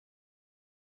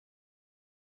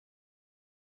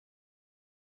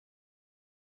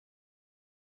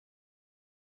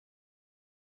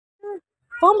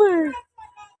பாம்பு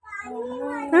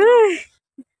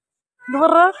இது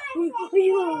வர்றா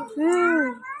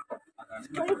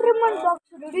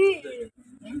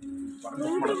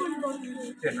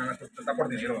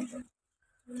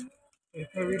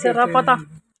சரிடா பார்த்தா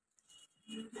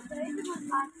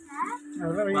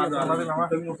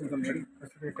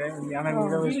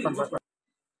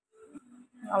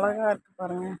அழகா இருக்கு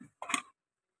பாருங்க.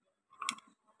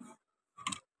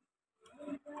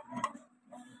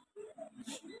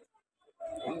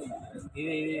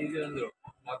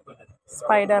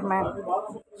 ஸ்பைடர்மேன்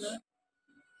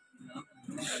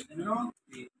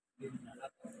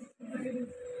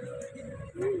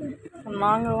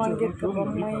நாங்க வாங்கியிருக்க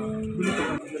பொம்மை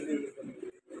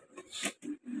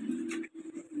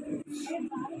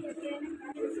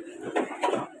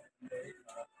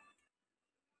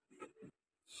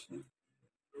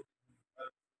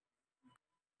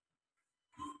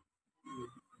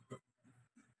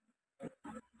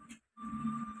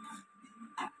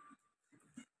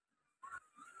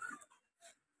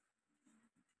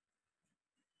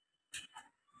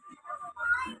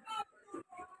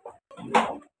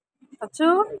அச்சு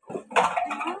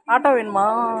ஆட்டோ வேணுமா?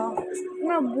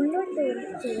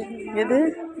 எது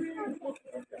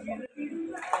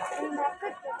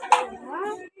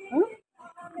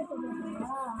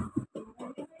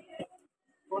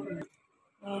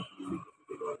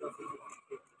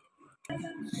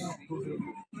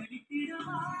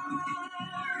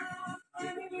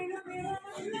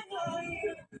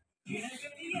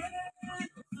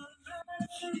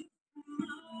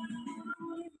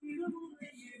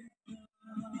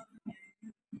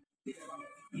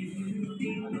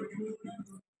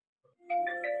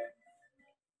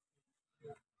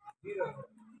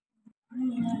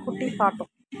குட்டி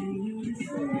பாட்டும்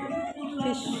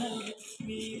ஃபிஷ்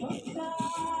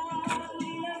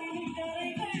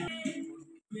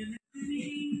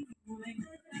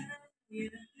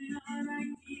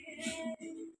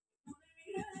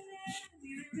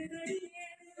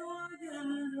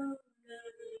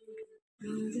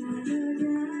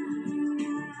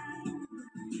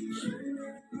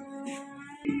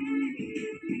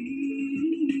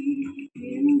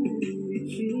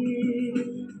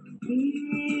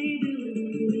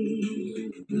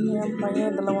என்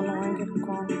பையன் இதில் ஒன்று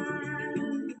வாங்கியிருக்கோம்.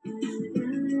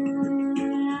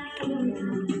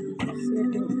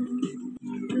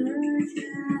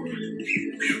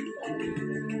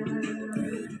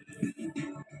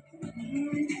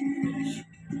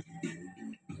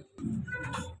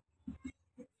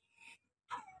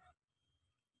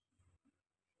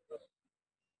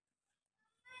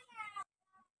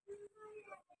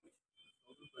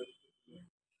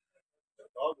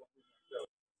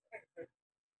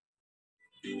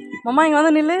 மாமா இங்கே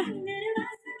வந்து நில்லு.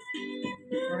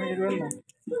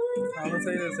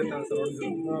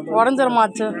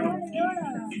 உடஞ்சிரமாச்சு.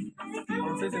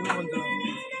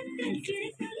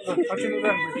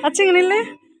 அச்சுங்க நில்லு.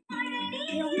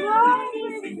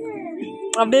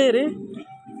 அப்படியே இரு.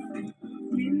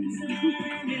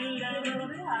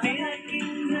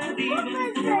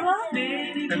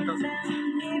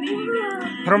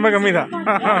 ரொம்ப கம்மி தான்.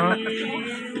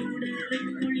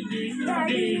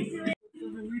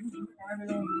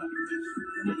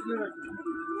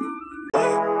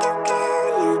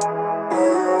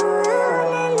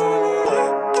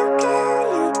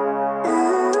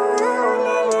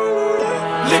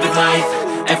 Living life,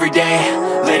 every day,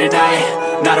 late at night,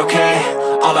 not okay.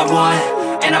 All I want,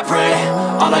 and I pray,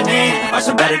 all I need are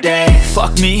some better days.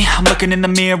 Fuck me, I'm looking in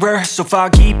the mirror, so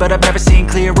foggy, but I've never seen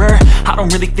clearer. I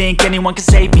don't really think anyone can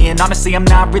save me, and honestly I'm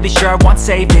not really sure I want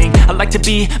saving. I like to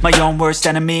be my own worst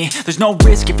enemy. There's no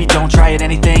risk if you don't try at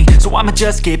anything, so I'ma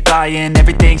just keep buying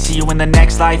everything. See you in the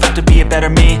next life, have to be a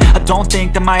better me. I don't think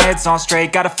that my head's on straight,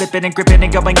 gotta flip it and grip it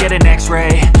and go and get an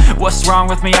x-ray. What's wrong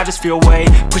with me? I just feel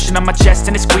weight pushing on my chest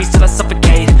and it squeezes till I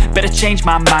suffocate. Better change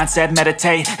my mindset,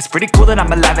 meditate. It's pretty cool that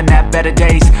I'm alive and have better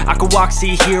days. I could walk,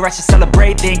 see, hear, I should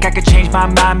celebrate. Think I could change my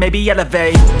mind, maybe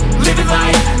elevate. Living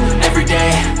life, every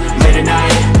day, late at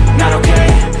night, not okay.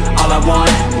 All I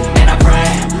want, and I pray,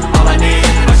 all I need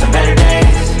are some better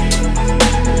days.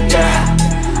 Yeah,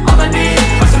 all I need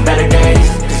are some better days.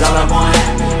 Cause all I want,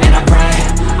 and I pray,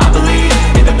 I believe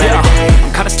in the better days.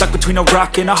 I'm kinda stuck between a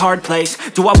rock and a hard place.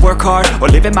 Do I work hard or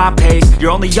live at my pace?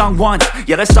 You're only young once,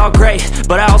 yeah that's all great,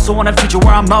 but I also want a future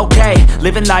where I'm okay.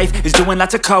 Living life is doing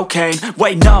lots of cocaine.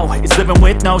 Wait no, it's living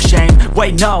with no shame.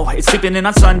 Wait no, it's sleeping in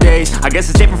on Sundays. I guess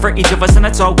it's different for each of us and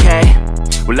that's okay.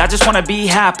 Well, I just wanna be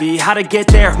happy. How to get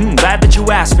there? Glad that you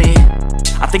asked me.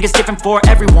 I think it's different for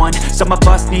everyone. Some of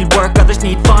us need work, others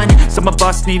need fun. Some of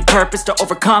us need purpose to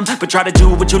overcome. But try to do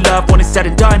what you love when it's said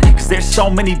and done. Cause there's so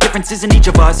many differences in each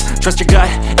of us. Trust your gut,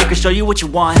 it can show you what you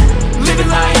want. Living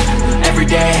life,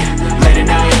 everyday, late at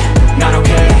night, not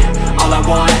okay. All I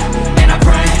want, and I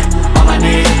pray, all I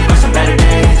need are some better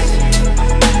days.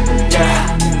 Yeah,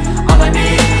 all I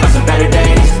need are some better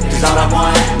days. Cause all I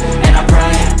want, and I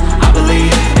pray, I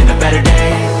believe in the better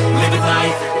days. Living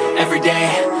life, everyday,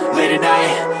 late at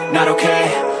night, not okay.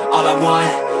 All I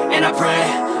want, and I pray,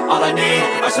 all I need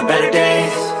are some better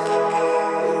days.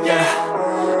 Yeah,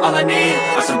 all I need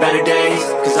are some better days.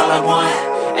 Cause all I want,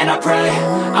 and I pray,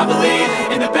 I believe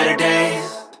in the better days.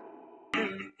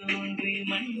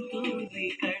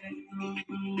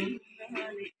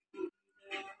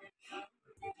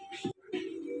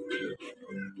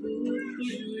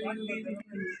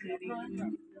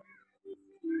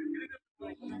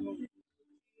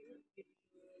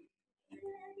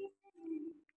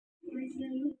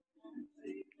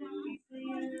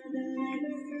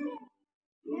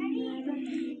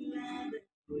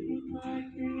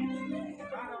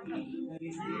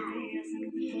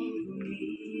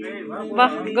 வா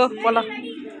கோ போலாம்.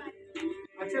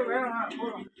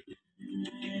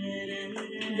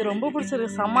 இது ரொம்ப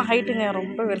பிடிச்சிருக்கு. செம்ம ஹைட்டுங்க,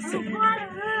 ரொம்ப பெருசு.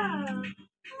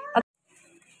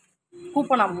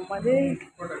 கூப்பனா அது